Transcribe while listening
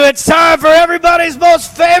It's time for everybody's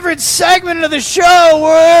most favorite segment of the show.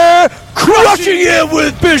 We're crushing it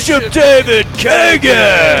with Bishop David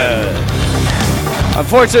Kagan.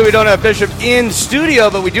 Unfortunately, we don't have Bishop in studio,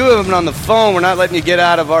 but we do have him on the phone. We're not letting you get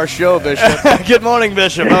out of our show, Bishop. Good morning,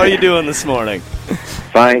 Bishop. How are you doing this morning?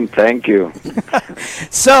 Fine, thank you.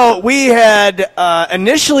 So we had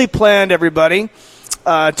initially planned, everybody,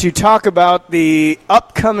 to talk about the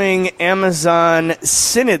upcoming Amazon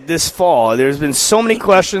Synod this fall. There's been so many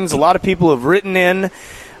questions. A lot of people have written in.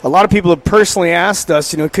 A lot of people have personally asked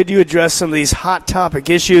us, could you address some of these hot topic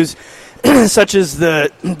issues, such as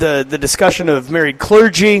the discussion of married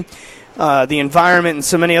clergy, the environment, and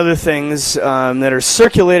so many other things that are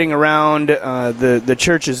circulating around the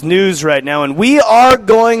church's news right now. And we are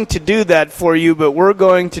going to do that for you, but we're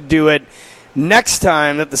going to do it next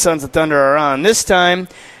time that the Sons of Thunder are on. This time,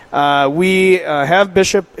 we have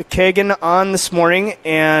Bishop Kagan on this morning,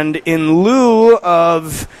 and in lieu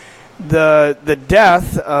of the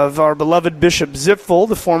death of our beloved Bishop Zipfel,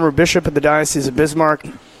 the former bishop of the Diocese of Bismarck,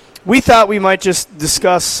 we thought we might just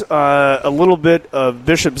discuss a little bit of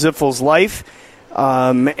Bishop Zipfel's life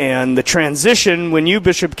and the transition when you,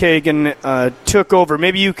 Bishop Kagan, took over.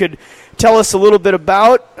 Maybe you could tell us a little bit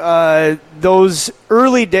about those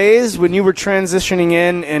early days when you were transitioning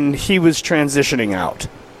in and he was transitioning out.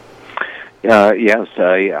 Yes,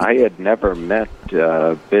 I had never met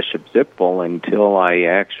Bishop Zipfel until I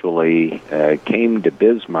actually came to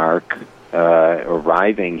Bismarck,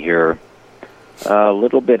 arriving here a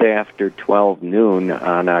little bit after 12 noon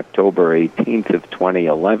on October 18th of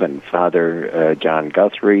 2011. Father John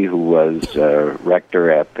Guthrie, who was rector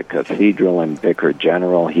at the cathedral and vicar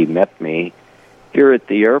general, he met me here at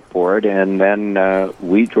the airport, and then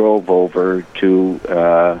we drove over to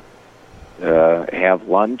have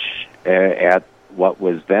lunch at what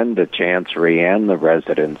was then the Chancery and the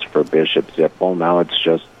residence for Bishop Zipfel. Now it's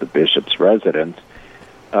just the bishop's residence.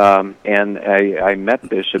 And I met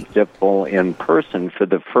Bishop Zipfel in person for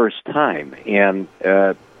the first time, and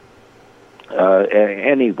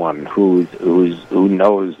anyone who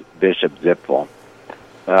knows Bishop Zipfel,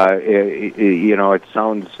 it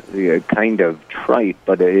sounds kind of trite,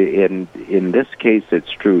 but in this case, it's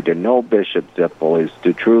true. To know Bishop Zipfel is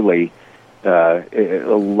to truly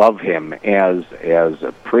love him as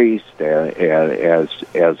a priest,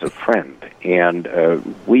 as a friend. And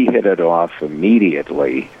we hit it off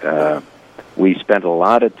immediately. We spent a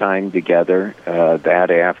lot of time together that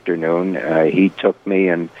afternoon. He took me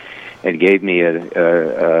and gave me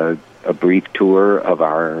a brief tour of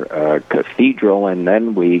our cathedral, and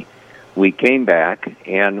then we came back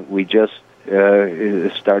and we just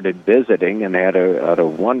started visiting and had a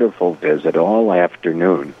wonderful visit all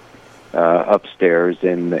afternoon upstairs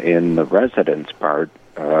in the residence part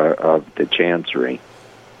of the Chancery.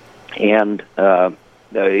 And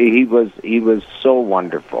he was so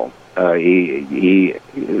wonderful. He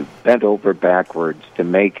bent over backwards to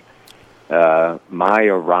make my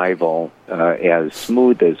arrival as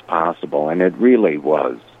smooth as possible, and it really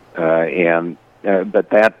was. But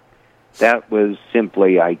that was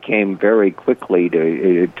simply, I came very quickly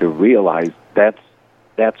to realize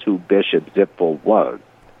that's who Bishop Zipfel was,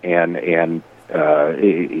 and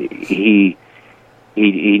he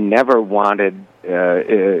never wanted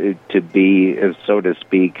to be, so to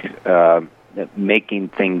speak, making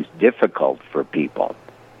things difficult for people,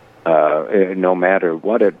 no matter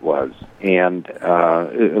what it was. And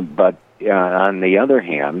but on the other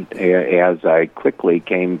hand, as I quickly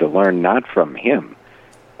came to learn, not from him,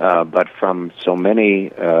 but from so many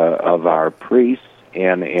of our priests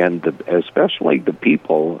and especially the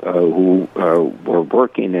people who were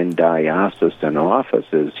working in diocesan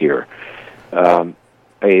offices here,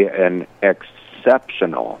 an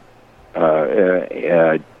exceptional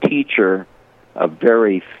teacher, a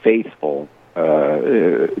very faithful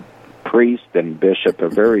priest and bishop, a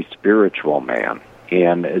very spiritual man,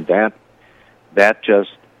 and that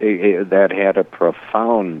had a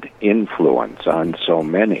profound influence on so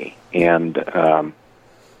many. And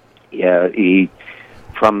he,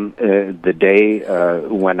 from the day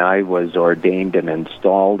when I was ordained and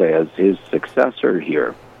installed as his successor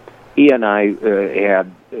here, he and I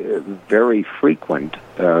had very frequent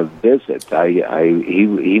visits.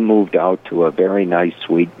 He moved out to a very nice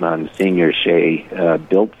suite Monsignor Shea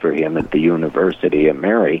built for him at the University of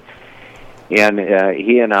Mary, and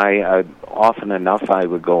he and I, often enough, I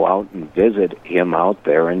would go out and visit him out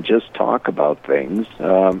there and just talk about things.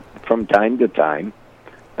 From time to time,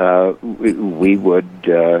 we would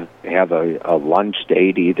have a lunch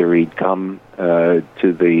date. Either he'd come to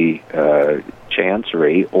the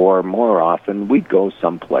Chancery, or more often we'd go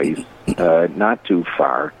someplace not too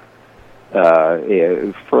far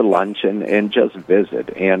for lunch and just visit.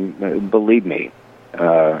 And believe me,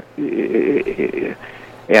 and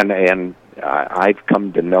I've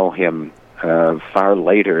come to know him far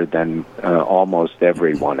later than almost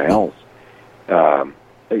everyone else.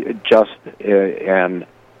 Just an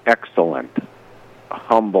excellent,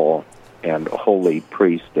 humble, and holy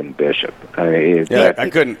priest and bishop. I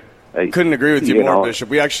couldn't agree with you more, Bishop.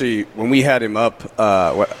 We actually, when we had him up,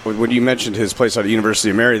 when you mentioned his place out at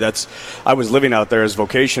University of Mary, I was living out there as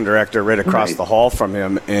vocation director right across the hall from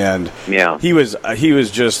him, and he was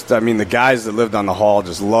just, I mean, the guys that lived on the hall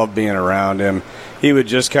just loved being around him. He would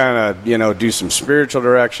just kind of, do some spiritual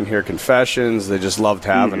direction, hear confessions. They just loved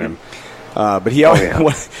having him. But he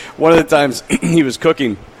always, one of the times he was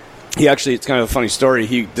cooking, it's kind of a funny story.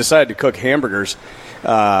 He decided to cook hamburgers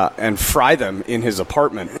and fry them in his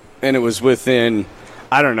apartment. And it was within,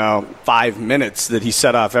 5 minutes that he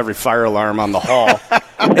set off every fire alarm on the hall.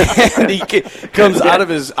 And he comes out of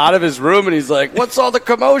his room and he's like, "What's all the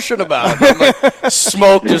commotion about?" I'm like,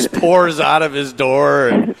 smoke just pours out of his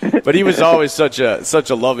door. But he was always such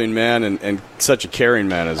a loving man and such a caring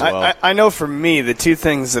man as well. I know for me, the two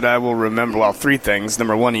things that I will remember, well, three things.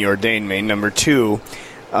 Number one, he ordained me. Number two,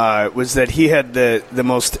 was that he had the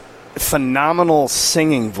most phenomenal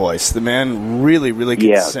singing voice. The man really, really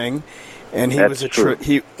could sing, and he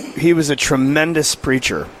was a tremendous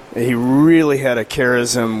preacher. He really had a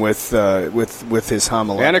charism with his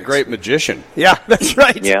homiletics. And a great magician. Yeah, that's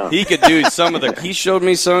right. Yeah. He could do he showed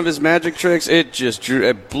me some of his magic tricks.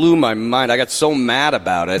 It blew my mind. I got so mad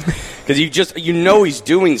about it because he's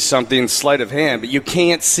doing something sleight of hand, but you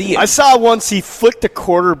can't see it. I saw once he flicked a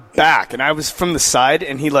quarter back, and I was from the side,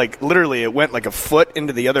 and he literally it went like a foot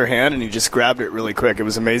into the other hand, and he just grabbed it really quick. It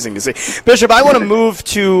was amazing to see. Bishop, I want to move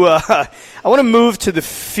to the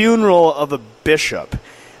funeral of a bishop.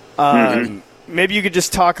 Maybe you could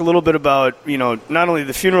just talk a little bit about, not only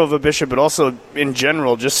the funeral of a bishop, but also in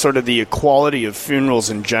general, just sort of the equality of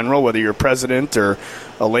funerals in general, whether you're president or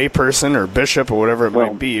a layperson or bishop or whatever it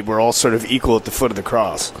might be. We're all sort of equal at the foot of the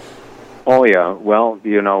cross. Oh, yeah. Well,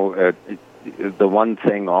 the one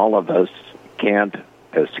thing all of us can't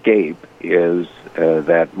escape is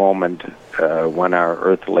that moment when our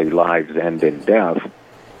earthly lives end in death,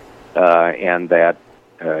 and that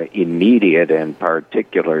immediate and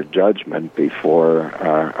particular judgment before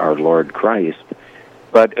our Lord Christ.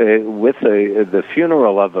 But with the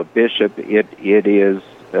funeral of a bishop, it is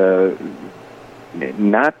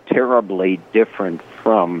not terribly different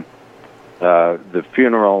from the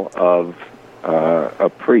funeral of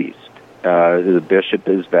a priest. The bishop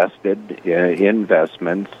is vested in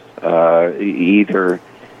vestments. Either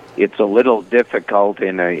it's a little difficult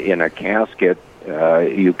in a casket.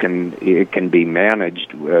 It can be managed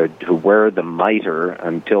to wear the mitre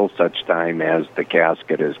until such time as the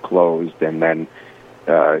casket is closed, and then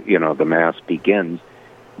the mass begins.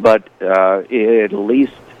 But at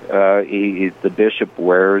least the bishop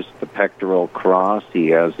wears the pectoral cross. He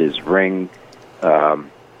has his ring.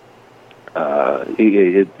 The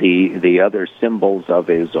other symbols of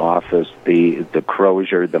his office, the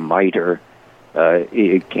crozier, the mitre,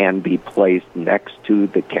 it can be placed next to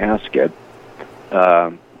the casket.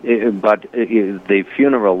 But the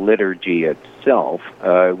funeral liturgy itself,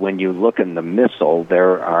 when you look in the missal,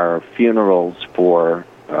 there are funerals for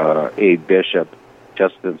a bishop,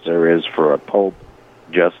 just as there is for a pope,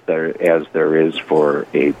 just as there is for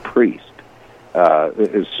a priest.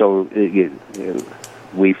 So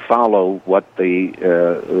we follow what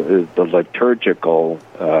the liturgical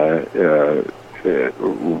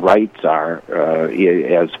rites are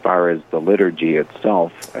as far as the liturgy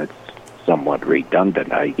itself. It's somewhat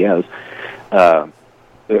redundant, I guess,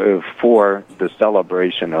 for the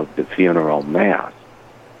celebration of the funeral mass.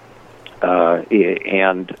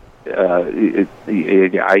 And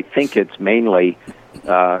I think it's mainly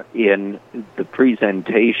in the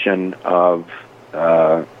presentation of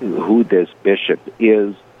who this bishop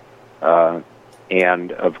is,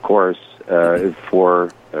 and of course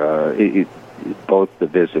for both the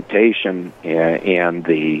visitation and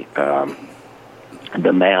the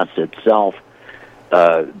Mass itself.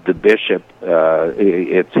 The bishop,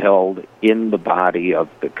 it's held in the body of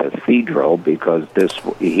the cathedral because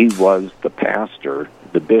he was the pastor.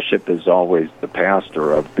 The bishop is always the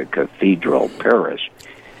pastor of the cathedral parish.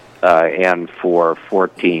 And for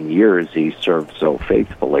 14 years he served so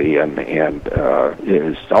faithfully and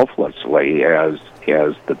selflessly as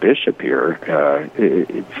the bishop here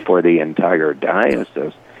for the entire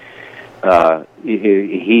diocese.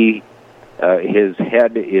 His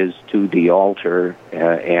head is to the altar,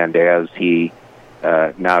 and as he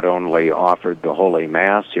not only offered the Holy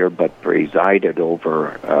Mass here, but presided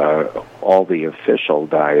over all the official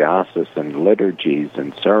diocesan liturgies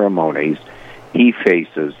and ceremonies. He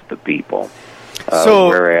faces the people.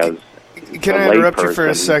 Whereas can I interrupt you for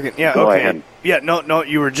a second? Yeah, go okay. ahead. Yeah, no,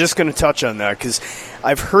 you were just going to touch on that because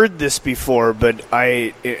I've heard this before, but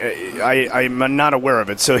I'm not aware of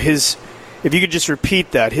it. So if you could just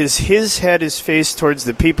repeat that, his head is faced towards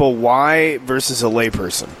the people. Why versus a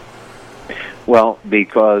layperson? Well,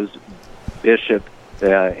 because bishop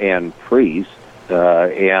and priest,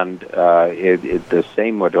 the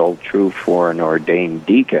same would hold true for an ordained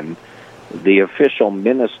deacon, the official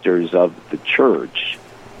ministers of the church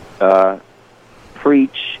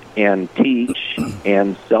preach and teach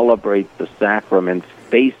and celebrate the sacraments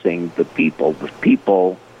facing the people. The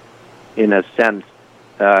people, in a sense,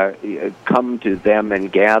 come to them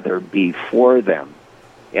and gather before them.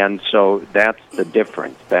 And so that's the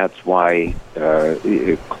difference. That's why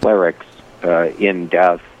clerics in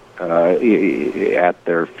death at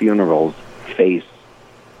their funerals face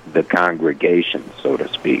the congregation, so to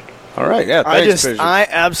speak. All right, yeah, thanks, Bishop. I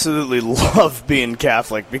absolutely love being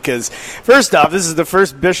Catholic because, first off, this is the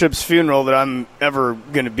first bishop's funeral that I'm ever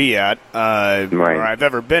going to be at, or I've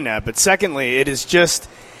ever been at. But secondly, it is just...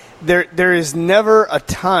 There is never a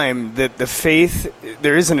time that the faith,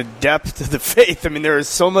 there isn't a depth to the faith. I mean, there is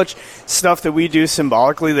so much stuff that we do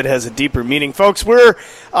symbolically that has a deeper meaning. Folks, we're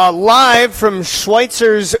live from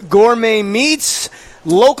Schweitzer's Gourmet Meats,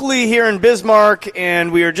 locally here in Bismarck,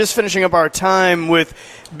 and we are just finishing up our time with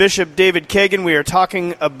Bishop David Kagan. We are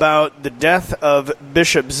talking about the death of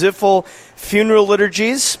Bishop Ziffel, funeral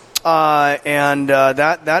liturgies.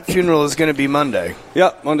 That funeral is going to be Monday.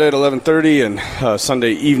 Yeah, Monday at 11:30, and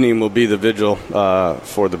Sunday evening will be the vigil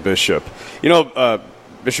for the bishop. You know,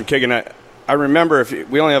 Bishop Kagan, I remember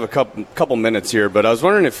we only have a couple minutes here, but I was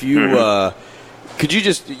wondering if you could you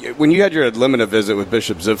just, when you had your ad limina visit with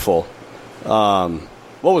Bishop Ziffel,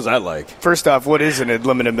 what was that like? First off, what is an ad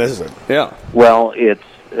limina visit? Yeah. Well, it's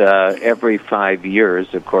every 5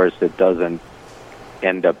 years. Of course, it doesn't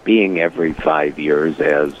end up being every 5 years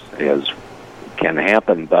as can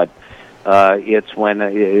happen, but it's when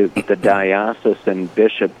the diocesan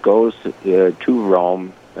bishop goes to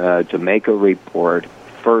Rome to make a report,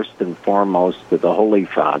 first and foremost to the Holy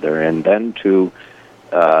Father, and then to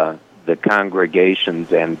the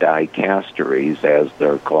congregations and dicasteries, as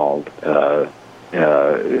they're called, about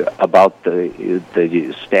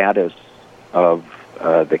the status of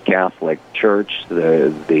the Catholic Church,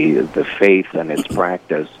 the faith and its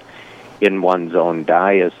practice in one's own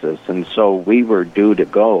diocese. And so we were due to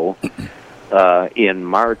go in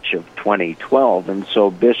March of 2012, and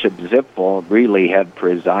so Bishop Ziffel really had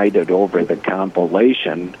presided over the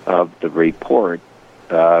compilation of the report,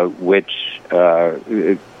 which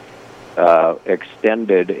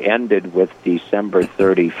ended with December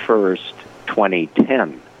 31st,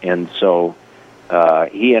 2010. And so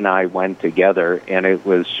he and I went together, and it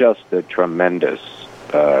was just a tremendous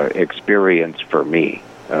experience for me.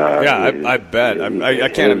 I bet. I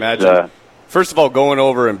can't imagine. First of all, going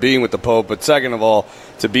over and being with the Pope, but second of all,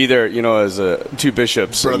 to be there, as two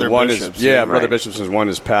bishops. Brother bishops. Brother bishops, and one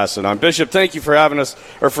is passing on. Bishop, thank you for having us,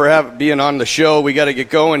 or for being on the show. We got to get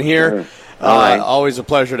going here. Sure. All right. Always a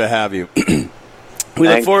pleasure to have you. We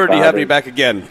look forward to having you back again.